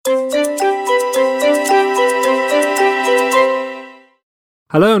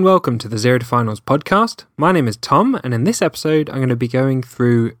Hello and welcome to the Zero to Finals podcast. My name is Tom, and in this episode I'm going to be going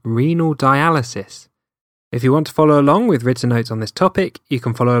through renal dialysis. If you want to follow along with written notes on this topic, you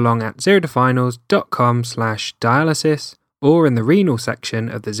can follow along at zerotofinals.com/dialysis or in the renal section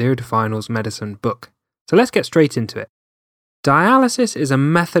of the Zero to Finals medicine book. So let's get straight into it. Dialysis is a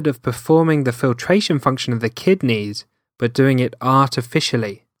method of performing the filtration function of the kidneys, but doing it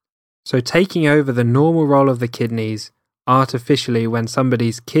artificially. So taking over the normal role of the kidneys artificially when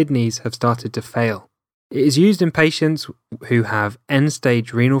somebody's kidneys have started to fail. It is used in patients who have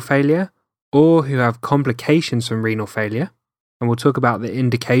end-stage renal failure or who have complications from renal failure, and we'll talk about the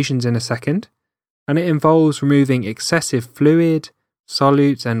indications in a second, and it involves removing excessive fluid,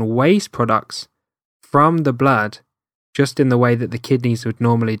 solutes and waste products from the blood just in the way that the kidneys would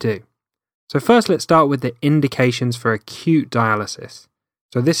normally do. So first let's start with the indications for acute dialysis.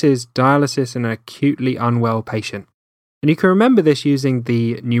 So this is dialysis in an acutely unwell patient. And you can remember this using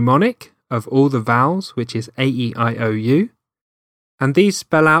the mnemonic of all the vowels, which is A-E-I-O-U. And these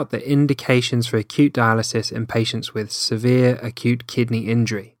spell out the indications for acute dialysis in patients with severe acute kidney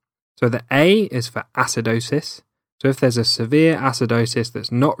injury. So the A is for acidosis. So if there's a severe acidosis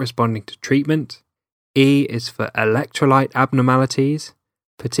that's not responding to treatment. E is for electrolyte abnormalities,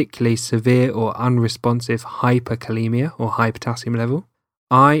 particularly severe or unresponsive hyperkalemia or high potassium level.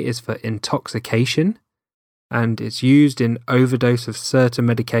 I is for intoxication, and it's used in overdose of certain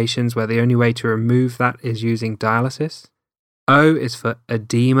medications where the only way to remove that is using dialysis. O is for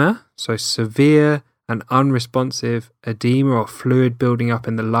edema, so severe and unresponsive edema or fluid building up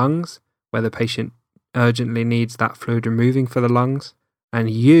in the lungs, where the patient urgently needs that fluid removing for the lungs. And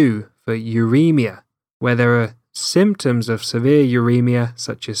U for uremia, where there are symptoms of severe uremia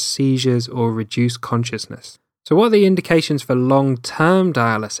such as seizures or reduced consciousness. So what are the indications for long-term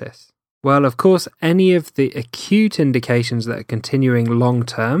dialysis? Well, of course, any of the acute indications that are continuing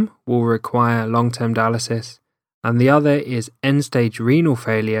long-term will require long-term dialysis, and the other is end-stage renal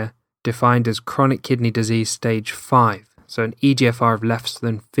failure, defined as chronic kidney disease stage 5, so an eGFR of less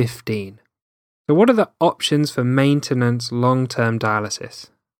than 15. So what are the options for maintenance long-term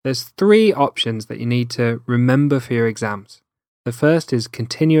dialysis? There's 3 options that you need to remember for your exams. The first is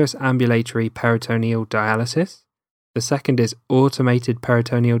continuous ambulatory peritoneal dialysis. The second is automated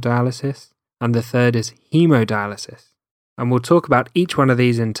peritoneal dialysis, and the third is hemodialysis. And we'll talk about each one of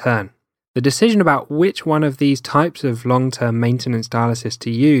these in turn. The decision about which one of these types of long-term maintenance dialysis to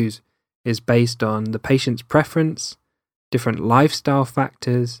use is based on the patient's preference, different lifestyle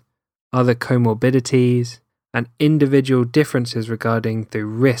factors, other comorbidities, and individual differences regarding the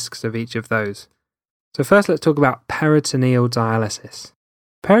risks of each of those. So first let's talk about peritoneal dialysis.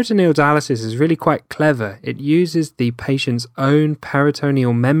 Peritoneal dialysis is really quite clever. It uses the patient's own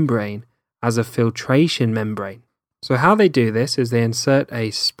peritoneal membrane as a filtration membrane. So how they do this is they insert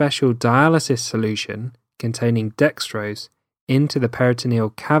a special dialysis solution containing dextrose into the peritoneal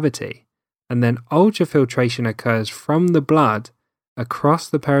cavity, and then ultrafiltration occurs from the blood across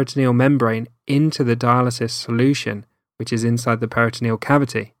the peritoneal membrane into the dialysis solution, which is inside the peritoneal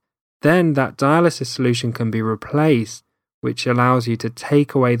cavity. Then that dialysis solution can be replaced, which allows you to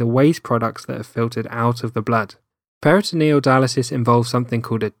take away the waste products that are filtered out of the blood. Peritoneal dialysis involves something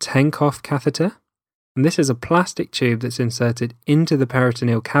called a Tenkoff catheter, and this is a plastic tube that's inserted into the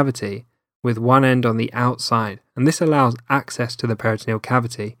peritoneal cavity with one end on the outside, and this allows access to the peritoneal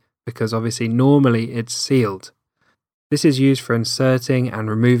cavity because obviously normally it's sealed. This is used for inserting and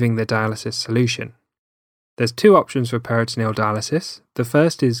removing the dialysis solution. There's 2 options for peritoneal dialysis. The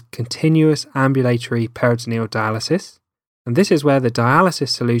first is continuous ambulatory peritoneal dialysis, and this is where the dialysis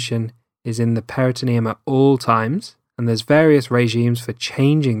solution is in the peritoneum at all times, and there's various regimes for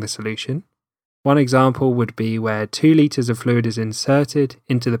changing the solution. One example would be where 2 litres of fluid is inserted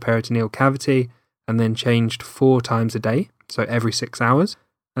into the peritoneal cavity and then changed 4 times a day, so every 6 hours.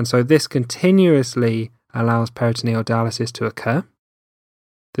 And so this continuously allows peritoneal dialysis to occur.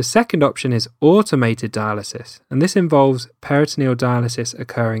 The second option is automated dialysis, and this involves peritoneal dialysis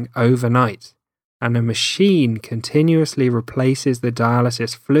occurring overnight, and a machine continuously replaces the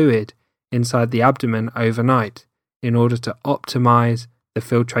dialysis fluid inside the abdomen overnight in order to optimize the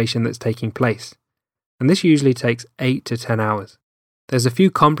filtration that's taking place. And this usually takes 8 to 10 hours. There's a few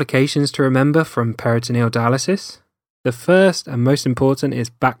complications to remember from peritoneal dialysis. The first and most important is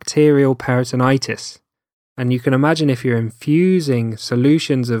bacterial peritonitis. And you can imagine if you're infusing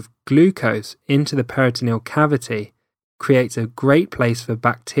solutions of glucose into the peritoneal cavity, creates a great place for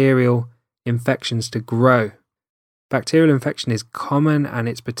bacterial infections to grow. Bacterial infection is common and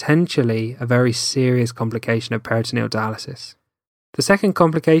it's potentially a very serious complication of peritoneal dialysis. The second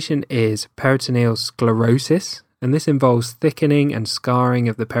complication is peritoneal sclerosis, and this involves thickening and scarring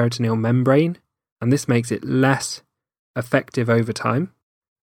of the peritoneal membrane, and this makes it less effective over time.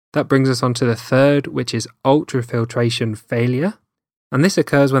 That brings us on to the third, which is ultrafiltration failure. And this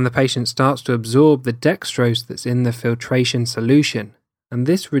occurs when the patient starts to absorb the dextrose that's in the filtration solution. And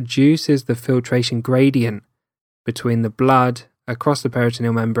this reduces the filtration gradient between the blood across the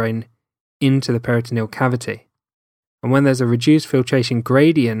peritoneal membrane into the peritoneal cavity. And when there's a reduced filtration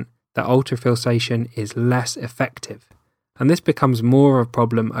gradient, the ultrafiltration is less effective. And this becomes more of a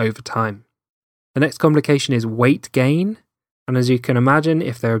problem over time. The next complication is weight gain. And as you can imagine,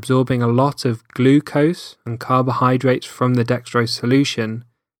 if they're absorbing a lot of glucose and carbohydrates from the dextrose solution,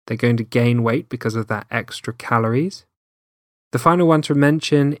 they're going to gain weight because of that extra calories. The final one to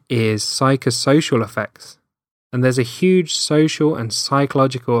mention is psychosocial effects. And there's a huge social and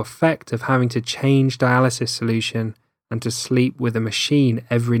psychological effect of having to change dialysis solution and to sleep with a machine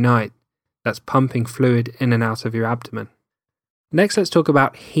every night that's pumping fluid in and out of your abdomen. Next, let's talk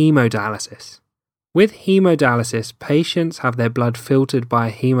about hemodialysis. With hemodialysis, patients have their blood filtered by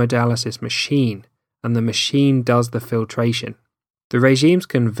a hemodialysis machine, and the machine does the filtration. The regimes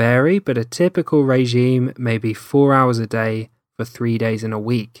can vary, but a typical regime may be 4 hours a day for 3 days in a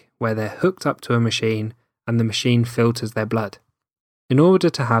week, where they're hooked up to a machine and the machine filters their blood. In order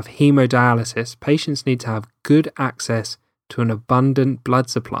to have hemodialysis, patients need to have good access to an abundant blood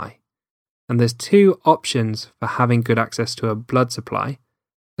supply. And there's two options for having good access to a blood supply.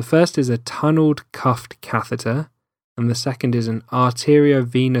 The first is a tunneled cuffed catheter, and the second is an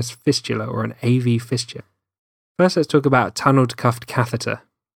arteriovenous fistula or an AV fistula. First, let's talk about a tunneled cuffed catheter.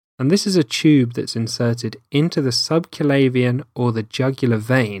 And this is a tube that's inserted into the subclavian or the jugular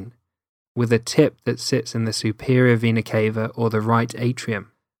vein with a tip that sits in the superior vena cava or the right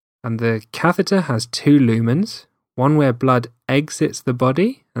atrium. And the catheter has two lumens, one where blood exits the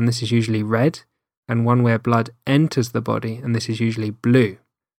body, and this is usually red, and one where blood enters the body, and this is usually blue.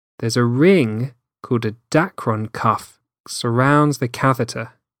 There's a ring called a dacron cuff surrounds the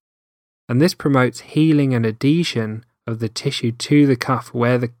catheter, and this promotes healing and adhesion of the tissue to the cuff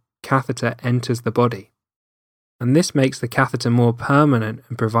where the catheter enters the body. And this makes the catheter more permanent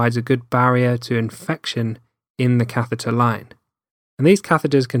and provides a good barrier to infection in the catheter line. And these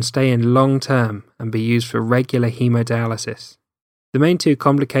catheters can stay in long term and be used for regular hemodialysis. The main two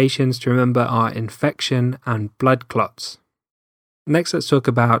complications to remember are infection and blood clots. Next, let's talk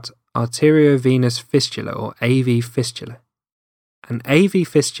about arteriovenous fistula or AV fistula. An AV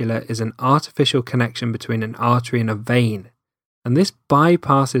fistula is an artificial connection between an artery and a vein, and this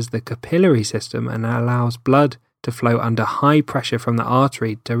bypasses the capillary system and allows blood to flow under high pressure from the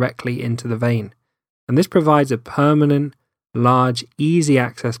artery directly into the vein. And this provides a permanent, large, easy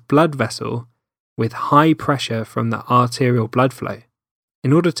access blood vessel with high pressure from the arterial blood flow.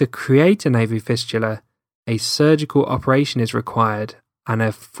 In order to create an AV fistula, a surgical operation is required, and a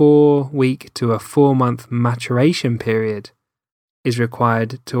 4-week to a 4-month maturation period is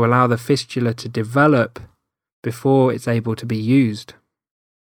required to allow the fistula to develop before it's able to be used.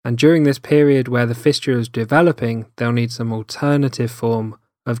 And during this period where the fistula is developing, they'll need some alternative form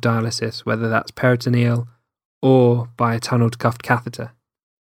of dialysis, whether that's peritoneal or by a tunneled cuffed catheter.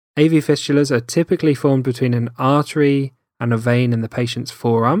 AV fistulas are typically formed between an artery and a vein in the patient's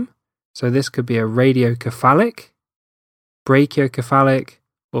forearm. So this could be a radiocephalic, brachiocephalic,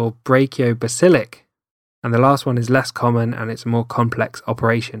 or brachiobasilic. And the last one is less common and it's a more complex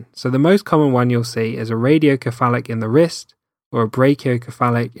operation. So the most common one you'll see is a radiocephalic in the wrist or a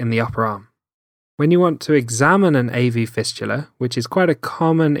brachiocephalic in the upper arm. When you want to examine an AV fistula, which is quite a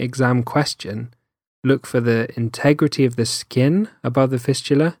common exam question, look for the integrity of the skin above the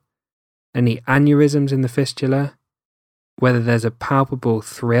fistula, any aneurysms in the fistula, whether there's a palpable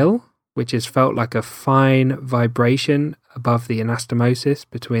thrill, which is felt like a fine vibration above the anastomosis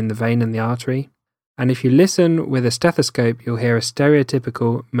between the vein and the artery. And if you listen with a stethoscope, you'll hear a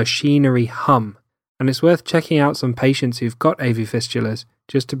stereotypical machinery hum. And it's worth checking out some patients who've got AV fistulas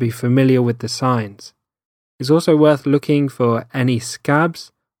just to be familiar with the signs. It's also worth looking for any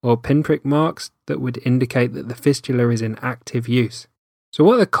scabs or pinprick marks that would indicate that the fistula is in active use. So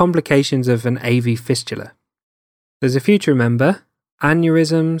what are the complications of an AV fistula? There's a few to remember: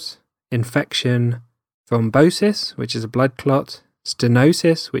 aneurysms, infection, thrombosis, which is a blood clot,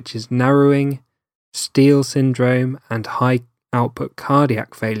 stenosis, which is narrowing, Steele syndrome, and high output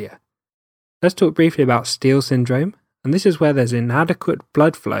cardiac failure. Let's talk briefly about Steele syndrome, and this is where there's inadequate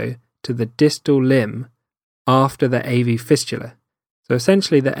blood flow to the distal limb after the AV fistula. So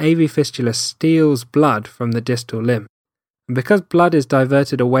essentially the AV fistula steals blood from the distal limb. And because blood is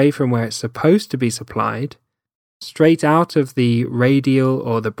diverted away from where it's supposed to be supplied, straight out of the radial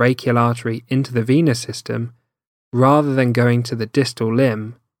or the brachial artery into the venous system, rather than going to the distal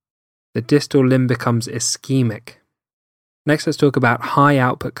limb becomes ischemic. Next, let's talk about high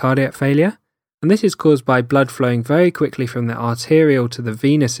output cardiac failure. And this is caused by blood flowing very quickly from the arterial to the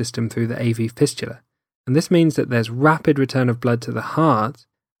venous system through the AV fistula. And this means that there's rapid return of blood to the heart,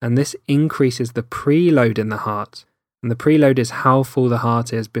 and this increases the preload in the heart. And the preload is how full the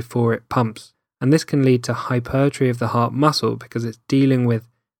heart is before it pumps. And this can lead to hypertrophy of the heart muscle because it's dealing with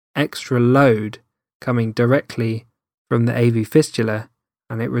extra load coming directly from the AV fistula,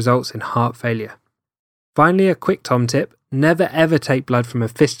 and it results in heart failure. Finally, a quick Tom tip: never ever take blood from a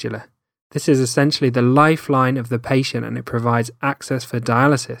fistula. This is essentially the lifeline of the patient, and it provides access for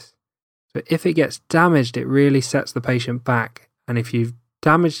dialysis. So if it gets damaged, it really sets the patient back, and if you've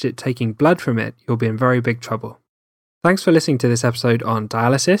damaged it taking blood from it, you'll be in very big trouble. Thanks for listening to this episode on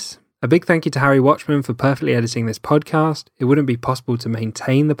dialysis. A big thank you to Harry Watchman for perfectly editing this podcast. It wouldn't be possible to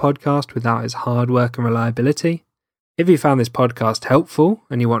maintain the podcast without his hard work and reliability. If you found this podcast helpful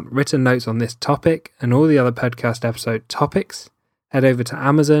and you want written notes on this topic and all the other podcast episode topics, head over to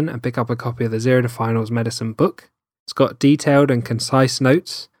Amazon and pick up a copy of the Zero to Finals Medicine book. It's got detailed and concise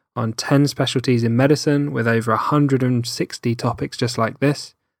notes on 10 specialties in medicine with over 160 topics just like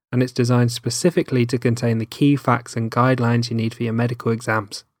this, and it's designed specifically to contain the key facts and guidelines you need for your medical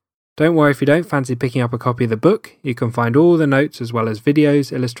exams. Don't worry if you don't fancy picking up a copy of the book. You can find all the notes as well as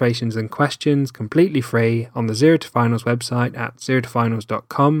videos, illustrations and questions completely free on the Zero to Finals website at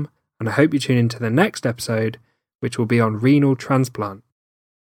zerotofinals.com, and I hope you tune into the next episode, which will be on renal transplant.